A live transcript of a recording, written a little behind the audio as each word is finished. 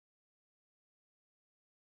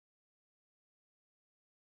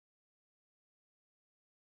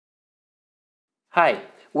Hi,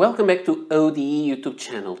 welcome back to ODE YouTube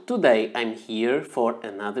channel. Today I'm here for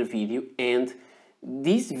another video, and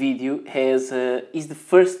this video is the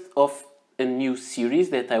first of a new series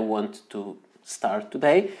that I want to start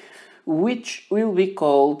today, which will be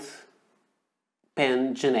called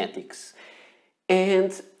Pen Genetics.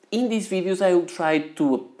 And in these videos I will try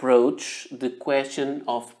to approach the question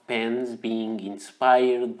of pens being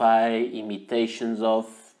inspired by imitations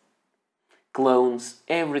of clones,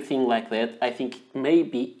 everything like that. I think it may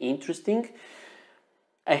be interesting.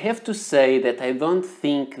 I have to say that I don't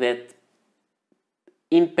think that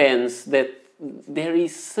in pens that there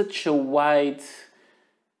is such a wide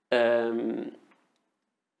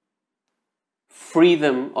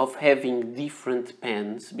freedom of having different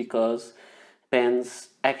pens, because pens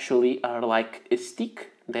actually are like a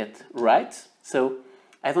stick that writes, so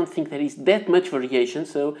I don't think there is that much variation.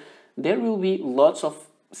 So there will be lots of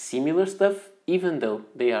similar stuff, even though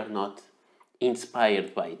they are not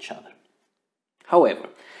inspired by each other. However,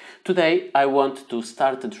 today I want to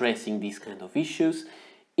start addressing these kind of issues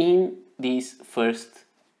in these first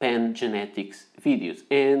pen genetics videos.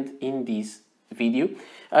 And in this video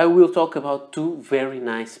I will talk about two very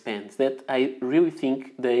nice pens that I really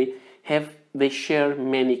think they share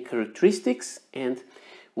many characteristics, and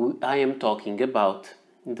I am talking about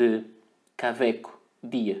the Kaweco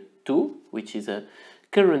Dia 2, which is a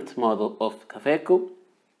current model of Kaweco,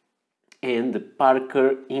 and the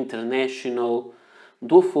Parker International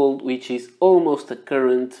Duofold, which is almost a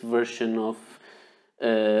current version of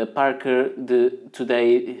Parker.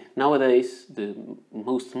 Nowadays, the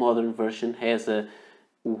most modern version has a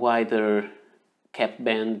wider cap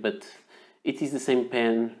band, but it is the same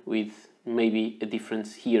pen with maybe a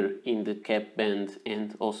difference here in the cap band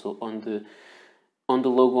and also on the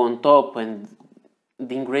logo on top and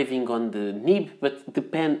the engraving on the nib, but the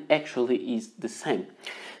pen actually is the same.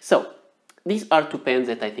 So these are two pens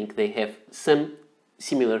that I think they have some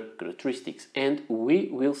similar characteristics, and we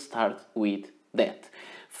will start with that.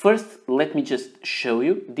 First, let me just show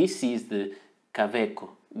you. This is the Kaweco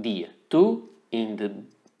Dia 2 in the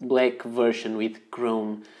black version with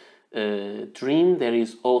chrome trim. There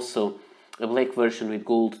is also a black version with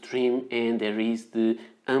gold trim, and there is the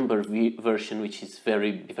amber version, which is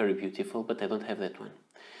very beautiful, but I don't have that one.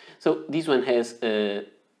 So this one has a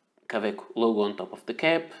Kaweco logo on top of the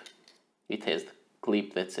cap. It has the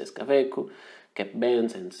clip that says Kaweco, cap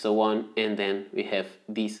bands, and so on. And then we have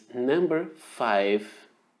this number 5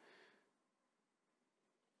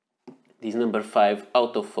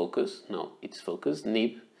 autofocus, no, it's focus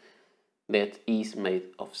nib that is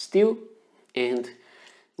made of steel, and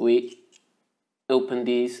we open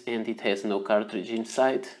this and it has no cartridge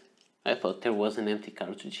inside. I thought there was an empty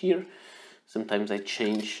cartridge here. Sometimes I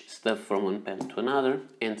change stuff from one pen to another,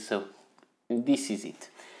 and so this is it.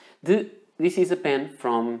 This is a pen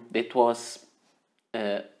that was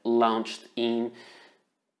launched in,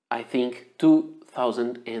 I think,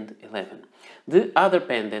 2011. The other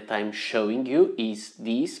pen that I'm showing you is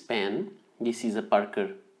this pen. This is a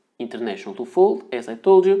Parker International Duofold, as I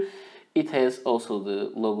told you. It has also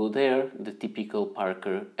the logo there, the typical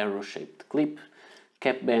Parker arrow-shaped clip,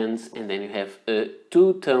 cap bands, and then you have a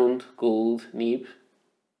two-toned gold nib.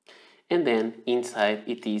 And then inside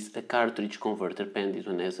it is a cartridge converter pen. This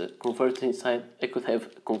one has a converter inside. I could have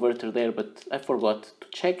a converter there, but I forgot to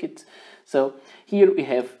check it. So here we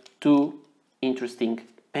have two interesting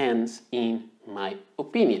pens in my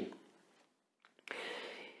opinion.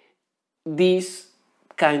 This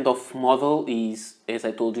kind of model is, as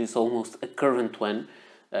I told you, is almost a current one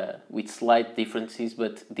with slight differences,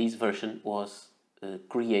 but this version was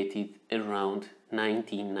created around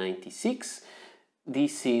 1996.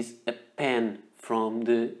 This is a pen from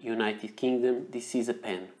the United Kingdom. This is a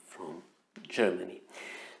pen from Germany.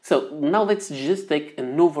 So now let's just take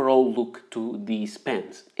an overall look to these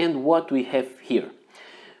pens and what we have here.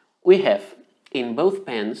 We have, in both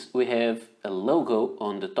pens, we have a logo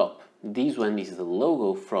on the top. This one is the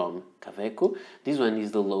logo from Kaweco. This one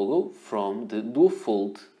is the logo from the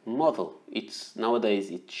Duofold model. Nowadays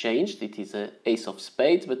it changed. It is an ace of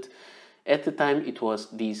spades, but at the time it was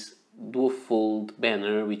this Duofold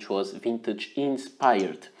banner, which was vintage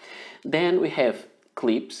inspired. Then we have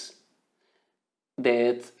clips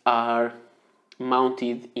that are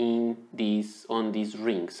mounted on these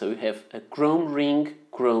rings. So you have a chrome ring,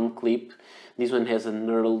 chrome clip. This one has a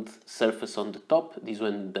knurled surface on the top. This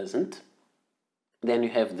one doesn't. Then you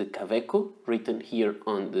have the Kaweco written here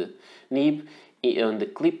on the nib, on the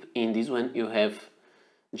clip. In this one you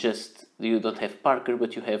don't have Parker,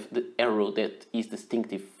 but you have the arrow that is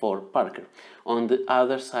distinctive for Parker. On the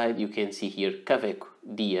other side you can see here Kaweco,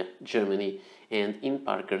 Dia, Germany, and in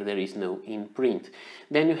Parker there is no imprint.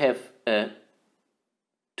 Then you have a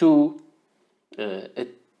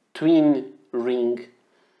twin rings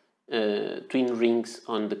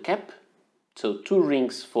on the cap, so 2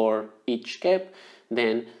 rings for each cap,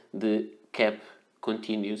 then the cap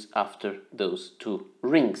continues after those 2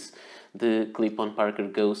 rings. The clip on Parker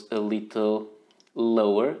goes a little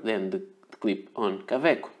lower than the clip on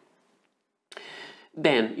Kaweco.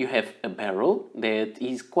 Then you have a barrel that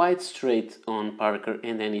is quite straight on Parker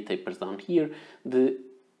and then it tapers down here. The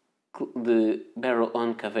barrel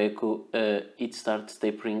on Kaweco, it starts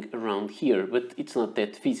tapering around here, but it's not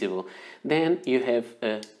that visible. Then you have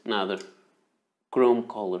another chrome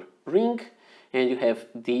color ring, and you have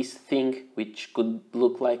this thing which could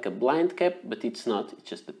look like a blind cap, but it's not, it's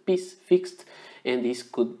just a piece fixed, and this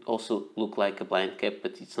could also look like a blind cap,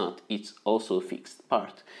 but it's not, it's also a fixed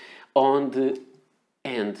part. On the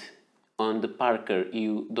end, on the Parker,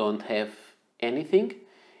 you don't have anything,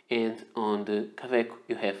 and on the Kaweco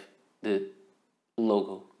you have the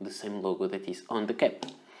logo, the same logo that is on the cap.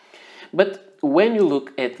 But when you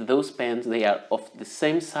look at those pens, they are of the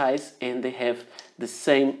same size and they have the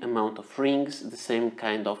same amount of rings, the same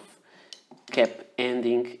kind of cap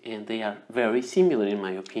ending, and they are very similar in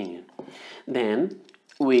my opinion. Then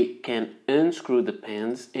we can unscrew the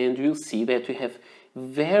pens and you'll see that we have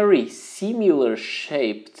very similar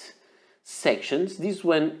shaped sections. This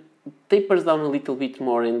one tapers down a little bit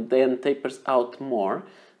more and then tapers out more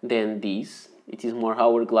than this. It is more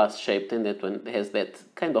hourglass shaped, and that one has that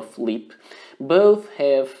kind of lip. Both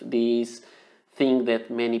have this thing that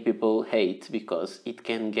many people hate because it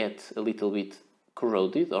can get a little bit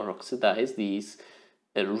corroded or oxidized. This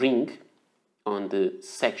ring on the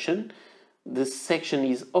section. The section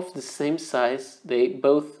is of the same size. They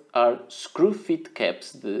both are screw fit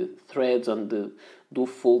caps. The threads on the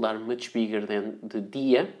Duofold are much bigger than the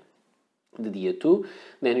Dia 2.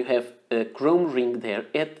 Then you have a chrome ring there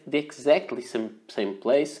at the exactly same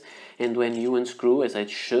place, and when you unscrew, as I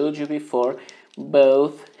showed you before,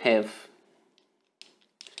 both have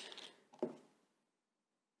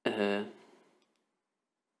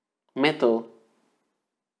metal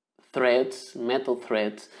threads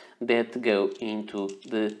that go into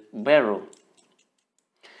the barrel.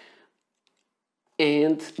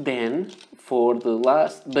 And then for the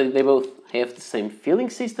last, but they both have the same filling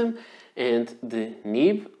system, and the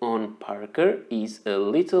nib on Parker is a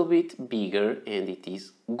little bit bigger and it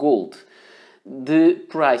is gold. The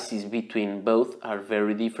prices between both are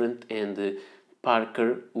very different, and the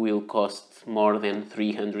Parker will cost more than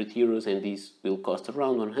 300 euros and this will cost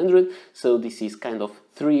around 100, so this is kind of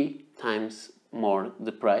 3 times more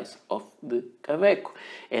the price of the Kaweco.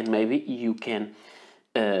 And maybe you can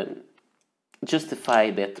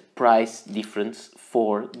justify that price difference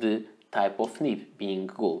for the type of nib being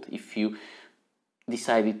gold. If you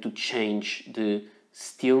decided to change the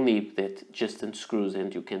steel nib that just unscrews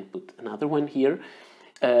and you can put another one here,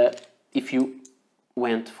 if you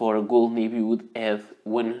went for a gold nib you would have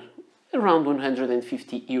around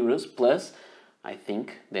 150 euros plus. I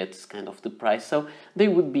think that's kind of the price, so they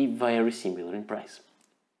would be very similar in price.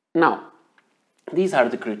 Now, these are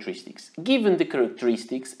the characteristics. Given the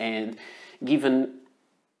characteristics and given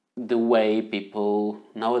the way people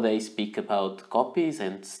nowadays speak about copies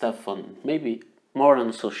and stuff on maybe more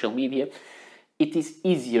on social media, it is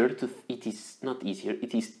easy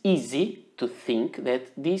to think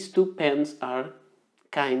that these 2 pens are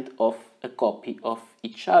kind of a copy of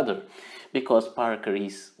each other, because Parker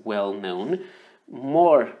is well known,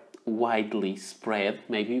 more widely spread.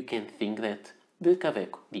 Maybe you can think that the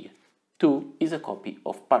Kaweco Dia 2 is a copy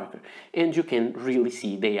of Parker, and you can really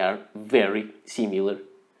see they are very similar.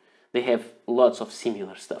 They have lots of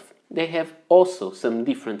similar stuff. They have also some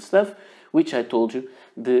different stuff, which I told you.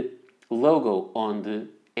 The logo on the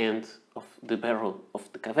end of the barrel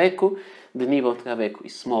of the Kaweco, the nib of the Kaweco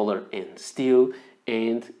is smaller and steel,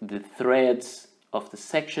 and the threads of the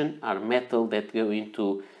section are metal that go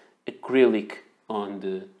into acrylic on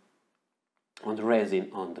the resin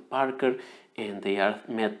on the Parker, and they are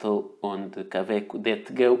metal on the Kaweco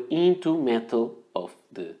that go into metal of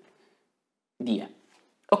the Dia.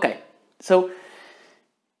 Okay, so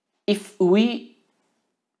if we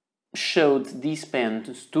showed these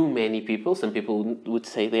pens to many people, some people would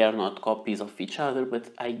say they are not copies of each other, but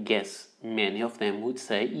I guess many of them would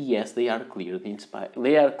say yes, they are clearly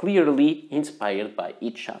inspired by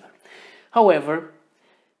each other. However,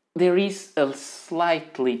 there is a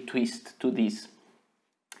slightly twist to this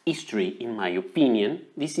history, in my opinion.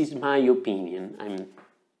 This is my opinion.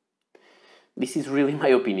 This is really my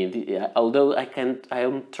opinion. Although I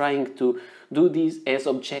am trying to do this as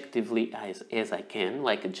objectively as I can,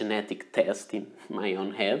 like a genetic test in my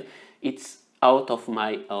own head. It's out of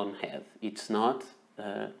my own head. It's not.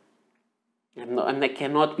 I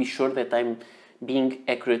cannot be sure that I'm being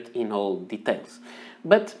accurate in all details.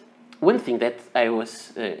 But one thing that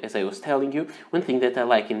as I was telling you, one thing that I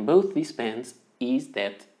like in both these pens is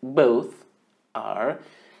that both are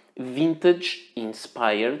vintage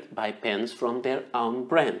inspired by pens from their own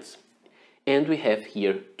brands. And we have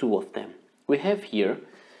here two of them. We have here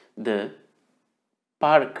the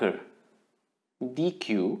Parker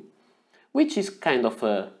DQ, which is kind of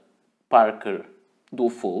a Parker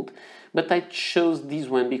Duofold, but I chose this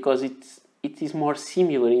one because it is more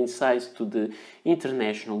similar in size to the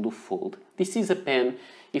International Duofold. This is a pen,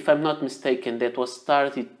 if I'm not mistaken, that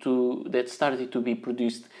started to be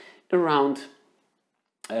produced around,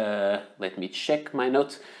 let me check my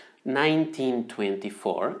notes,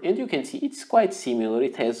 1924, and you can see it's quite similar.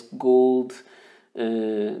 It has gold,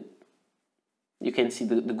 you can see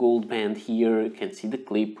the gold band here, you can see the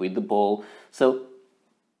clip with the ball, so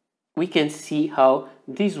we can see how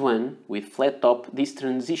this one with flat top, this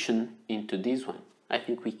transition into this one. I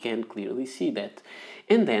think we can clearly see that.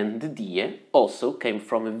 And then the Dia also came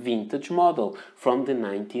from a vintage model from the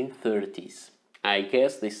 1930s. I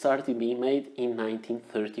guess they started being made in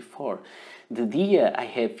 1934. The Dia I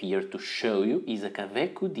have here to show you is a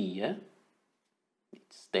Kaweco Dia.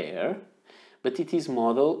 It's there, but it is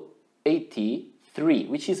model 83,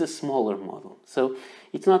 which is a smaller model. So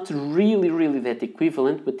it's not really that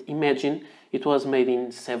equivalent, but imagine it was made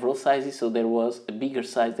in several sizes, so there was a bigger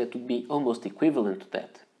size that would be almost equivalent to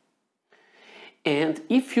that. And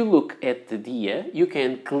if you look at the Dia, you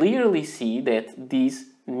can clearly see that this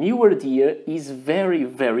newer Dia is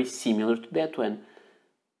very similar to that one,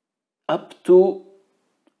 up to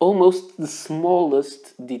almost the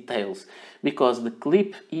smallest details, because the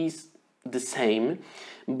clip is the same.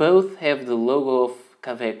 Both have the logo of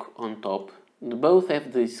Kaweco on top. Both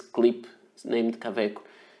have this clip named Kaweco,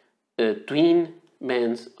 twin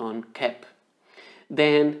bands on cap.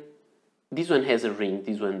 Then this one has a ring,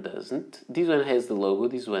 this one doesn't. This one has the logo,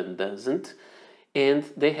 this one doesn't. And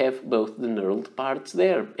they have both the knurled parts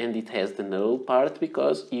there. And it has the knurled part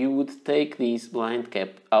because you would take this blind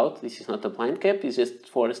cap out. This is not a blind cap, it's just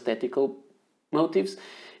for aesthetical motives.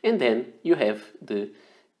 And then you have the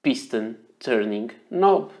piston turning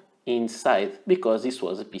knob inside because this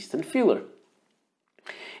was a piston filler.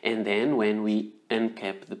 And then when we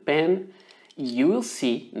uncap the pen, you will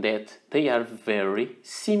see that they are very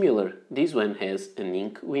similar. This one has an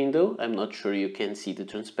ink window. I'm not sure you can see the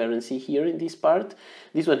transparency here in this part.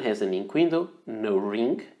 This one has an ink window, no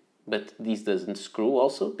ring, but this doesn't screw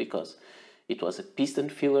also because it was a piston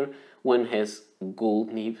filler. One has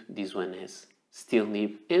gold nib, this one has steel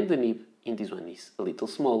nib, and the nib in this one is a little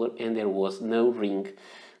smaller, and there was no ring,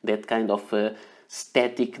 that kind of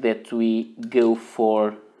static that we go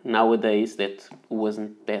for nowadays that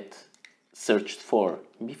wasn't that searched for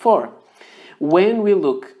before. When we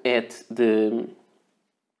look at the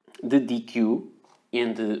DQ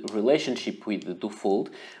and the relationship with the Duofold,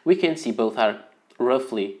 we can see both are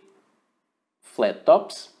roughly flat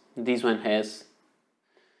tops. This one has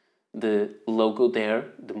the logo there,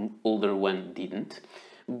 the older one didn't.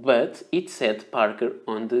 But it said Parker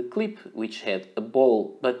on the clip, which had a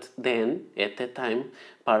ball, but then at that time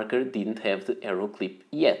Parker didn't have the arrow clip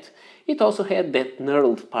yet. It also had that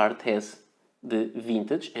knurled part as the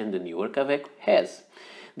vintage and the newer Kaweco has.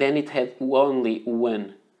 Then it had only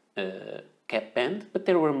one cap band, but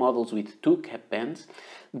there were models with two cap bands.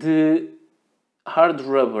 The hard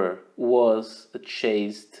rubber was a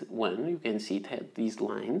chased one, you can see it had these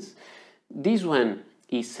lines. This one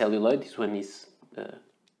is celluloid, this one is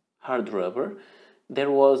hard rubber.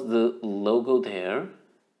 There was the logo there,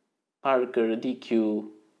 Parker DQ.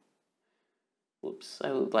 Oops,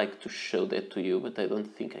 I would like to show that to you, but I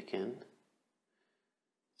don't think I can.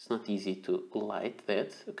 It's not easy to light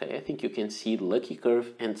that. Okay, I think you can see the lucky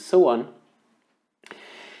curve and so on.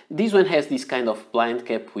 This one has this kind of blind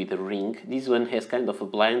cap with a ring. This one has kind of a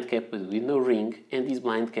blind cap with no ring, and this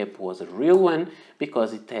blind cap was a real one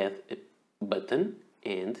because it had a button,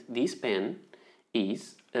 and this pen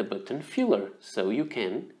is a button filler, so you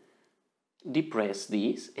can depress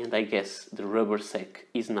these, and I guess the rubber sack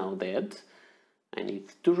is now dead. I need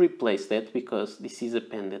to replace that because this is a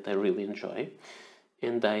pen that I really enjoy,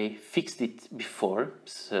 and I fixed it before,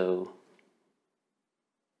 so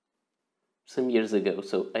some years ago,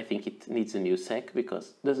 so I think it needs a new sack because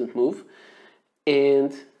it doesn't move,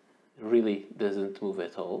 and really doesn't move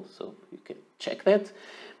at all, so you can check that.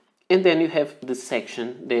 And then you have the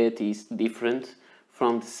section that is different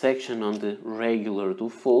from the section on the regular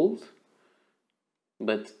Duofold,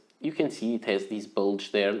 but you can see it has this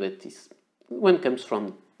bulge there that is one comes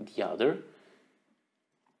from the other,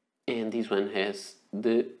 and this one has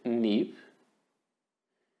the nib,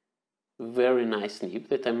 very nice nib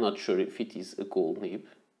that I'm not sure if it is a gold nib.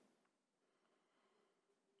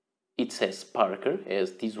 It says Parker,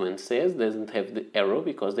 as this one says, doesn't have the arrow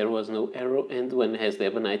because there was no arrow, and one has the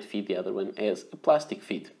ebonite feed, the other one has a plastic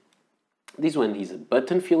feed. This one is a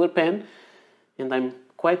button filler pen, and I'm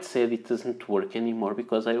quite sad it doesn't work anymore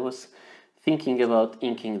because I was thinking about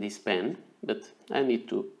inking this pen, but I need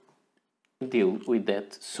to deal with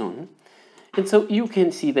that soon. And so you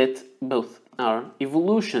can see that both are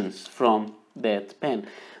evolutions from that pen.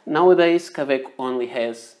 Nowadays, Kaweco only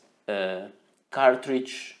has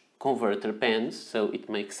cartridge converter pens, so it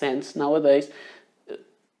makes sense. Nowadays,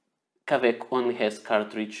 Kaweco only has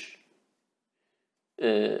cartridge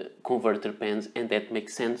converter pens, and that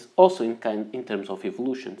makes sense also in terms of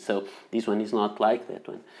evolution. So this one is not like that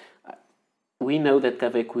one. We know that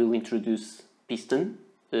Kaweco will introduce piston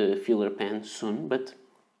filler pens soon, but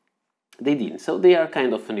they didn't. So they are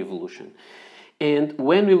kind of an evolution. And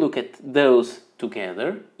when we look at those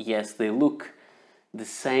together, yes, they look the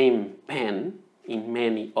same pen in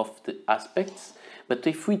many of the aspects, but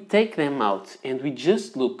if we take them out and we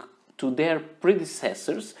just look to their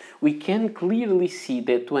predecessors, we can clearly see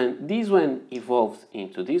that when this one evolved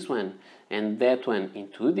into this one and that one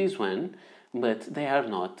into this one, but they are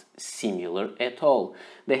not similar at all.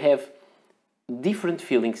 They have different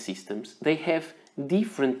filling systems, they have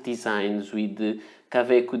different designs, with the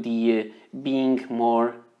Kaweco being a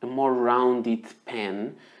more rounded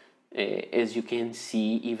pen. As you can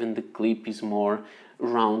see, even the clip is more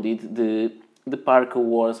rounded. The Parker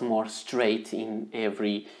was more straight in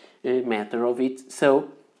every matter of it.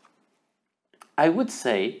 So I would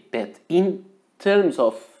say that in terms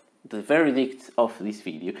of the verdict of this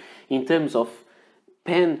video, in terms of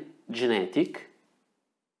pen genetic,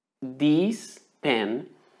 this pen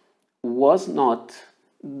was not,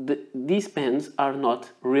 these pens are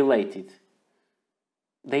not related.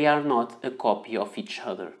 They are not a copy of each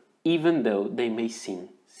other, even though they may seem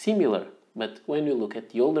similar. But when you look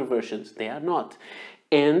at the older versions, they are not.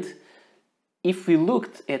 And if we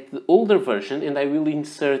looked at the older version, and I will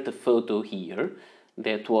insert a photo here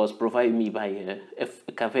that was provided me by a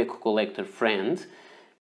Kaweco collector friend,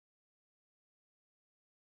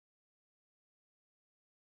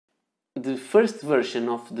 the first version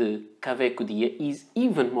of the Kaweco Dia is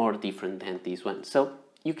even more different than this one. So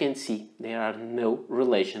you can see there are no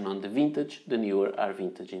relation on the vintage, the newer are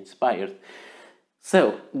vintage inspired.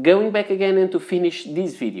 So, going back again and to finish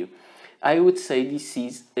this video, I would say this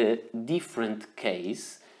is a different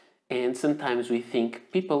case, and sometimes we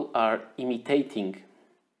think people are imitating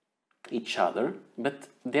each other, but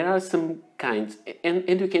there are some kinds, and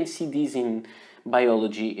you can see this in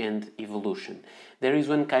biology and evolution. There is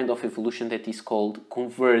one kind of evolution that is called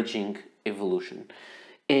converging evolution,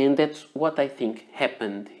 and that's what I think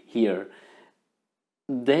happened here.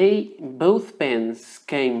 Both pens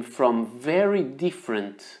came from very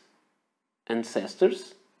different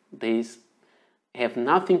ancestors. These have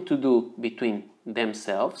nothing to do between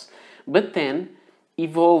themselves, but then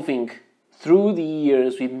evolving through the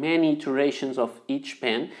years with many iterations of each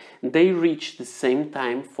pen, they reach the same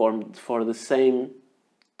time for the same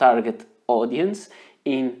target audience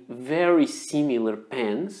in very similar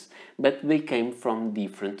pens, but they came from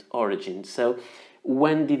different origins. So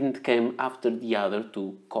one didn't come after the other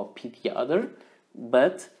to copy the other,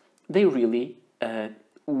 but they really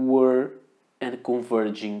were a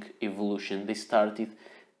converging evolution. They started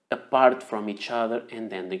apart from each other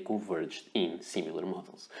and then they converged in similar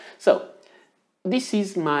models. So this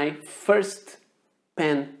is my first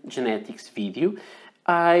pen genetics video.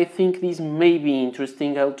 I think this may be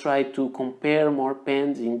interesting. I'll try to compare more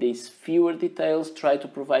pens in these fewer details, try to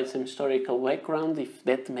provide some historical background if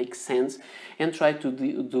that makes sense, and try to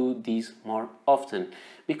do this more often,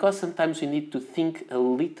 because sometimes we need to think a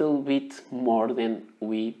little bit more than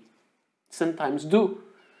we sometimes do.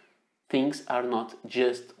 Things are not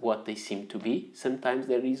just what they seem to be. Sometimes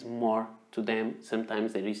there is more to them,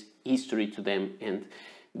 sometimes there is history to them, and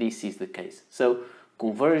this is the case. So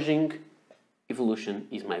converging evolution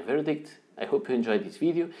is my verdict. I hope you enjoyed this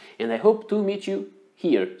video, and I hope to meet you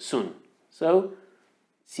here soon. So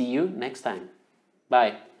see you next time.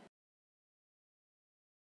 Bye.